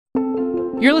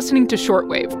You're listening to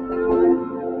Shortwave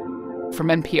from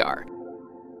NPR.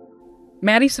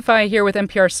 Maddie Sofia here with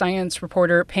NPR science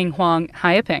reporter Pien Huang.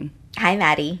 Hi, Pien. Hi,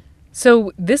 Maddie.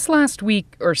 So this last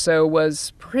week or so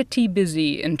was pretty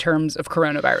busy in terms of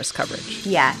coronavirus coverage.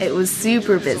 Yeah, it was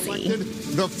super busy.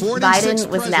 Biden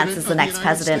was announced as the next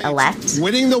president-elect.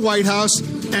 Winning the White House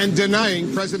and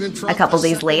denying President Trump. A couple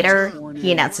days later,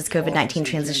 he announced his COVID-19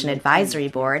 Transition Advisory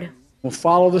Board. We'll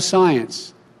follow the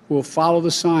science. We'll follow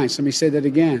the science. Let me say that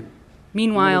again.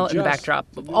 Meanwhile, in the backdrop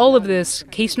of all of this,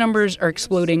 case numbers are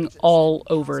exploding all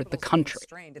over the country.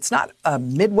 It's not a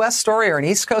Midwest story or an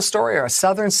East Coast story or a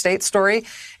Southern state story.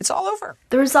 It's all over.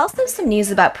 There was also some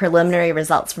news about preliminary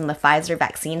results from the Pfizer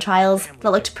vaccine trials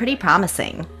that looked pretty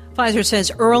promising. Pfizer says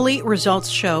early results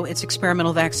show its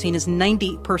experimental vaccine is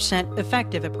 90%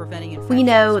 effective at preventing infection. We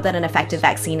know that an effective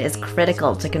vaccine is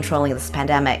critical to controlling this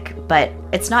pandemic, but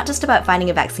it's not just about finding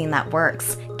a vaccine that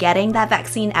works. Getting that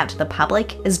vaccine out to the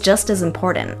public is just as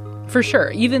important. For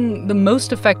sure. Even the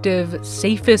most effective,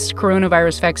 safest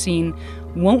coronavirus vaccine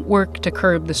won't work to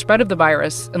curb the spread of the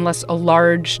virus unless a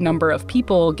large number of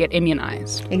people get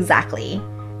immunized. Exactly.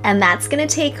 And that's going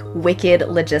to take wicked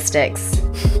logistics.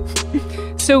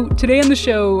 So today on the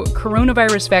show,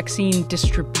 coronavirus vaccine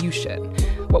distribution,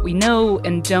 what we know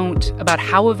and don't about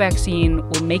how a vaccine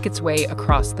will make its way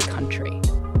across the country.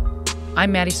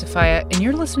 I'm Maddie Sofia, and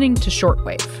you're listening to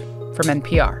Shortwave from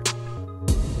NPR.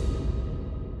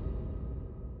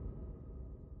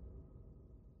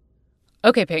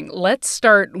 Okay, Pien, let's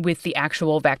start with the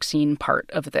actual vaccine part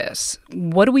of this.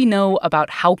 What do we know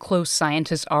about how close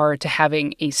scientists are to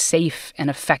having a safe and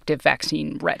effective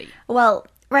vaccine ready? Well,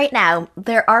 right now,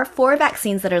 there are 4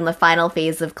 vaccines that are in the final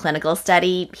phase of clinical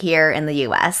study here in the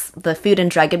U.S. The Food and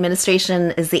Drug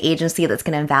Administration is the agency that's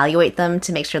going to evaluate them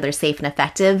to make sure they're safe and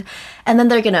effective, and then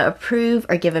they're going to approve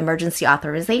or give emergency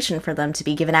authorization for them to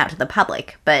be given out to the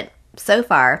public. But so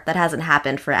far, that hasn't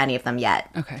happened for any of them yet.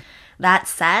 Okay. That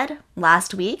said,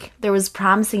 last week, there was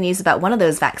promising news about one of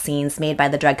those vaccines made by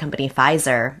the drug company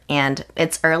Pfizer, and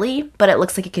it's early, but it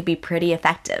looks like it could be pretty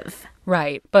effective.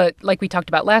 Right. But like we talked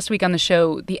about last week on the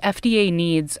show, the FDA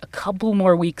needs a couple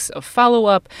more weeks of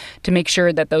follow-up to make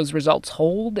sure that those results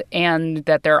hold and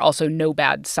that there are also no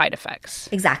bad side effects.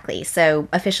 Exactly. So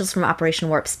officials from Operation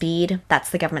Warp Speed, that's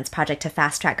the government's project to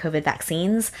fast-track COVID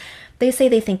vaccines, they say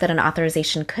they think that an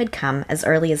authorization could come as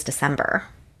early as December.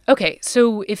 Okay,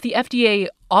 so if the FDA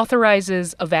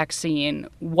authorizes a vaccine,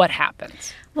 what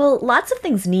happens? Well, lots of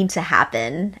things need to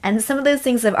happen, and some of those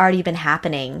things have already been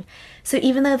happening. So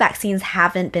even though vaccines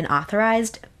haven't been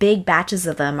authorized, big batches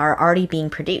of them are already being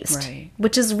produced, right,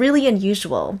 which is really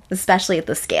unusual, especially at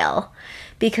the scale,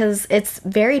 because it's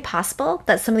very possible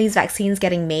that some of these vaccines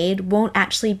getting made won't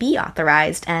actually be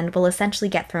authorized and will essentially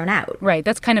get thrown out. Right,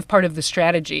 that's kind of part of the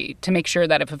strategy to make sure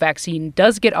that if a vaccine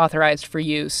does get authorized for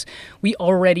use, we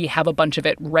already have a bunch of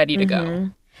it ready to go.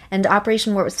 And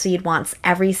Operation Warp Speed wants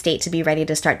every state to be ready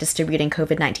to start distributing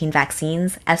COVID-19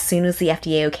 vaccines as soon as the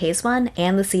FDA okays one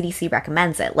and the CDC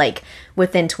recommends it, like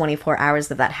within 24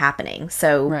 hours of that happening.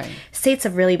 So states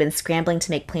have really been scrambling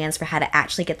to make plans for how to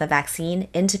actually get the vaccine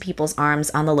into people's arms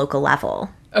on the local level.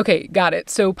 Okay, got it.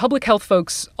 So public health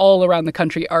folks all around the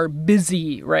country are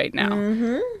busy right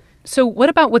now. So what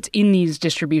about what's in these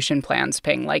distribution plans,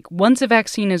 Pien? Like, once a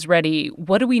vaccine is ready,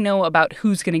 what do we know about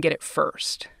who's going to get it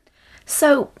first?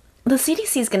 So the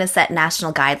CDC is going to set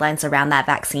national guidelines around that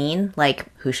vaccine, like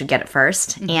who should get it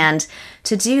first. And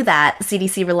to do that,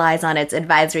 CDC relies on its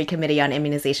Advisory Committee on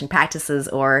Immunization Practices,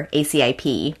 or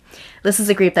ACIP. This is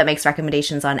a group that makes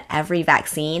recommendations on every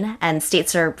vaccine, and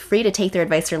states are free to take their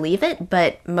advice or leave it,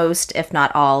 but most, if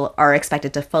not all, are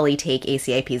expected to fully take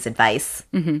ACIP's advice.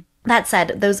 That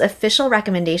said, those official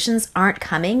recommendations aren't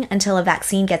coming until a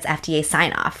vaccine gets FDA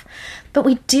sign-off. But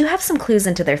we do have some clues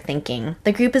into their thinking.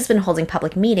 The group has been holding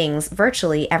public meetings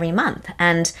virtually every month,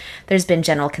 and there's been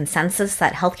general consensus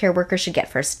that healthcare workers should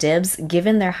get first dibs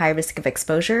given their high risk of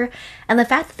exposure and the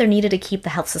fact that they're needed to keep the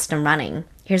health system running.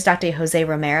 Here's Dr. Jose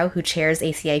Romero, who chairs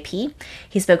ACIP.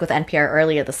 He spoke with NPR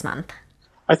earlier this month.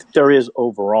 I think there is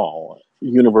overall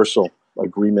universal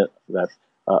agreement that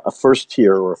a first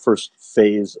tier or a first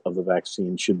phase of the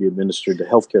vaccine should be administered to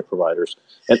healthcare providers.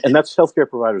 And that's healthcare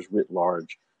providers writ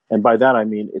large. And by that, I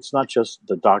mean, it's not just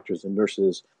the doctors and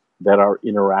nurses that are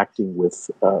interacting with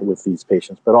these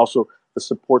patients, but also the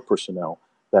support personnel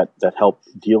that help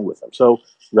deal with them. So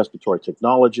respiratory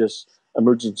technologists,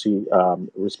 emergency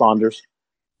responders.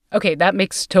 Okay, that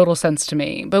makes total sense to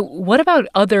me. But what about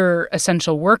other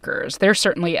essential workers? They're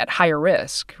certainly at higher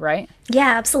risk, right?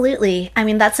 Yeah, absolutely. I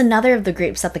mean, that's another of the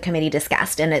groups that the committee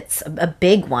discussed, and it's a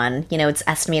big one. You know, it's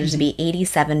estimated to be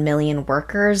 87 million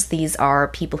workers. These are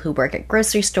people who work at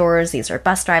grocery stores. These are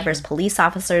bus drivers, police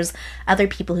officers, other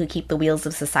people who keep the wheels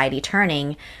of society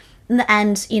turning.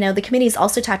 And, you know, the committee's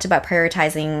also talked about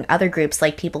prioritizing other groups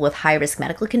like people with high-risk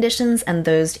medical conditions and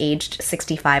those aged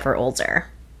 65 or older.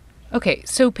 Okay,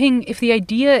 so Ping, if the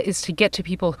idea is to get to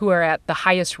people who are at the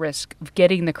highest risk of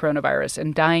getting the coronavirus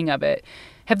and dying of it,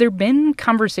 have there been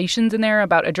conversations in there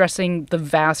about addressing the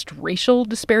vast racial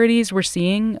disparities we're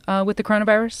seeing with the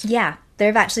coronavirus? Yeah, there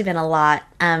have actually been a lot.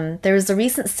 There was a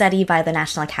recent study by the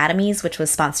National Academies, which was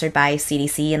sponsored by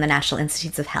CDC and the National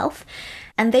Institutes of Health.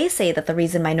 And they say that the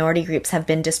reason minority groups have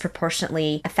been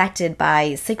disproportionately affected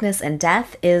by sickness and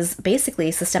death is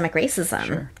basically systemic racism.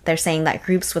 Sure. They're saying that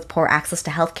groups with poor access to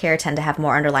healthcare tend to have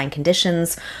more underlying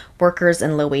conditions. Workers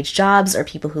in low-wage jobs or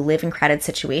people who live in crowded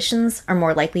situations are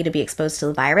more likely to be exposed to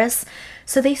the virus.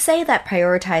 So they say that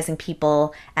prioritizing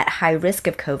people at high risk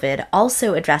of COVID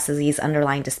also addresses these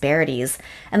underlying disparities.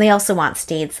 And they also want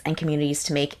states and communities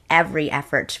to make every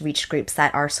effort to reach groups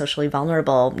that are socially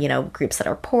vulnerable, you know, groups that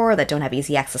are poor, that don't have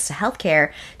easy access to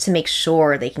healthcare, to make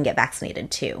sure they can get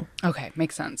vaccinated too. Okay,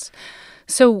 makes sense.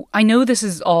 So I know this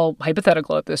is all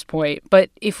hypothetical at this point, but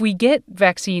if we get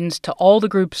vaccines to all the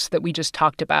groups that we just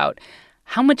talked about,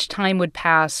 how much time would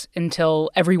pass until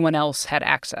everyone else had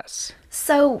access?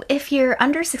 So if you're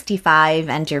under 65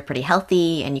 and you're pretty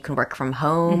healthy and you can work from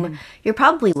home, you're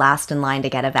probably last in line to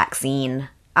get a vaccine.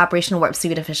 Operation Warp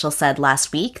Speed officials said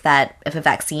last week that if a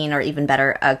vaccine, or even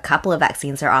better, a couple of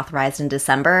vaccines are authorized in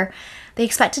December, they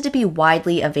expect it to be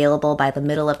widely available by the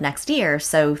middle of next year,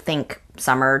 so think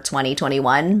summer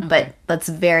 2021, but that's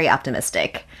very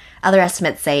optimistic. Other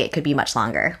estimates say it could be much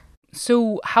longer.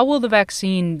 So how will the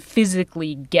vaccine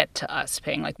physically get to us,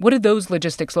 Ping? Like, what do those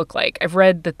logistics look like? I've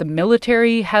read that the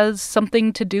military has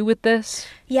something to do with this.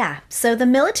 Yeah, so the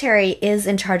military is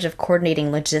in charge of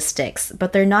coordinating logistics,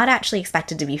 but they're not actually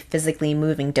expected to be physically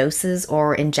moving doses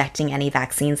or injecting any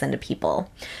vaccines into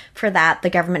people. For that, the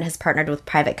government has partnered with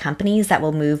private companies that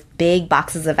will move big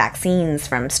boxes of vaccines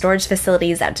from storage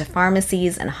facilities out to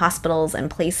pharmacies and hospitals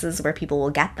and places where people will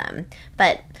get them.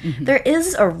 But there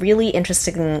is a really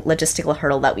interesting logistical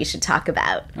hurdle that we should talk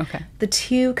about. Okay. The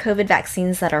two COVID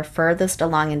vaccines that are furthest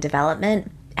along in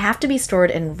development have to be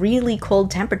stored in really cold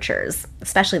temperatures,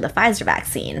 especially the Pfizer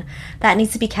vaccine. That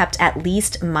needs to be kept at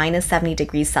least minus 70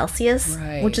 degrees Celsius,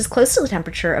 which is close to the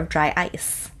temperature of dry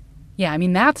ice. Yeah, I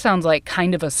mean, that sounds like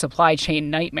kind of a supply chain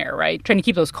nightmare, right? Trying to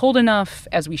keep those cold enough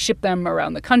as we ship them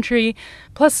around the country.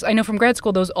 Plus, I know from grad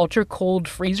school, those ultra-cold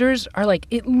freezers are like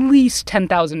at least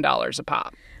 $10,000 a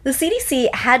pop. The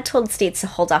CDC had told states to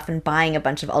hold off on buying a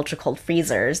bunch of ultra-cold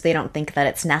freezers. They don't think that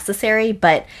it's necessary,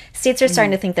 but states are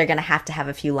starting to think they're going to have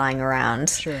a few lying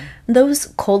around. Sure. Those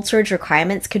cold surge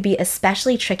requirements could be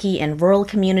especially tricky in rural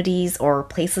communities or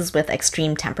places with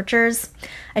extreme temperatures.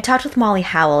 I talked with Molly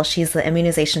Howell. She's the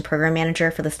immunization program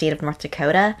manager for the state of North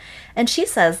Dakota, and she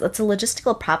says it's a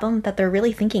logistical problem that they're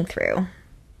really thinking through.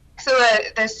 So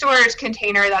the storage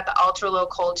container that the ultra-low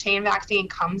cold chain vaccine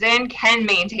comes in can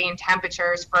maintain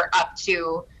temperatures for up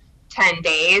to 10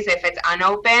 days if it's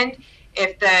unopened.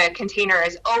 If the container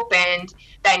is opened,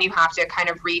 then you have to kind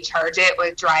of recharge it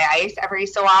with dry ice every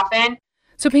so often.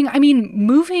 So, Ping, I mean,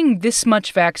 moving this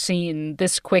much vaccine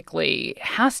this quickly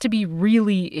has to be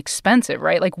really expensive,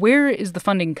 right? Like, where is the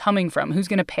funding coming from? Who's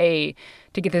going to pay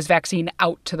to get this vaccine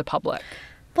out to the public?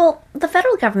 Well, the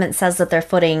federal government says that they're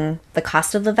footing the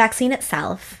cost of the vaccine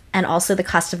itself and also the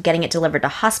cost of getting it delivered to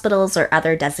hospitals or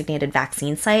other designated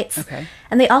vaccine sites. Okay.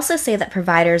 And they also say that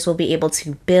providers will be able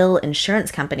to bill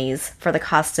insurance companies for the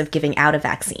costs of giving out a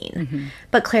vaccine.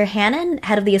 But Claire Hannon,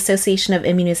 head of the Association of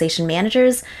Immunization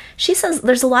Managers, she says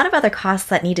there's a lot of other costs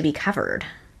that need to be covered.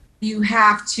 You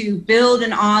have to build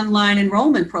an online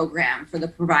enrollment program for the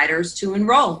providers to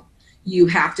enroll. You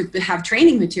have to have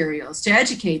training materials to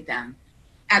educate them.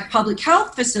 At public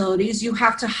health facilities, you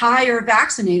have to hire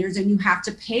vaccinators and you have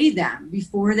to pay them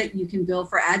before that you can bill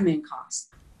for admin costs.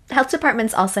 Health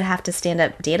departments also have to stand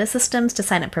up data systems to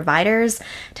sign up providers,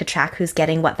 to track who's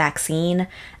getting what vaccine. And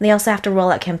they also have to roll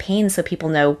out campaigns so people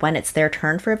know when it's their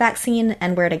turn for a vaccine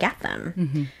and where to get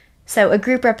them. So a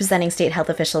group representing state health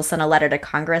officials sent a letter to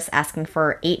Congress asking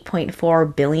for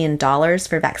 $8.4 billion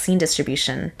for vaccine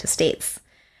distribution to states.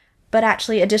 But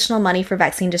actually, additional money for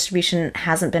vaccine distribution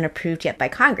hasn't been approved yet by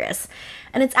Congress.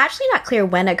 And it's actually not clear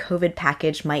when a COVID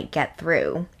package might get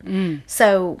through.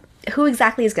 So Who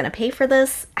exactly is going to pay for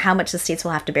this? How much the states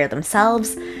will have to bear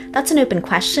themselves? That's an open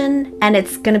question, and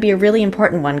it's going to be a really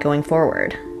important one going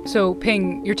forward. So,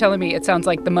 Ping, you're telling me it sounds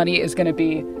like the money is going to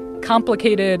be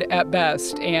complicated at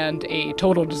best and a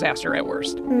total disaster at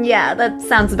worst. Yeah, that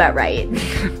sounds about right.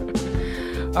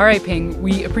 All right, Ping,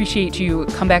 we appreciate you.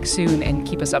 Come back soon and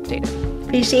keep us updated.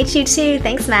 Appreciate you too.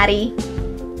 Thanks, Maddie.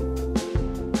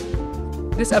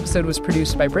 This episode was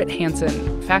produced by Britt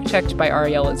Hansen, fact-checked by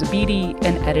Ariella Zabidi,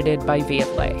 and edited by Viet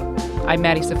Le. I'm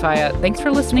Maddie Sofia. Thanks for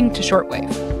listening to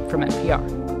Shortwave from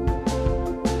NPR.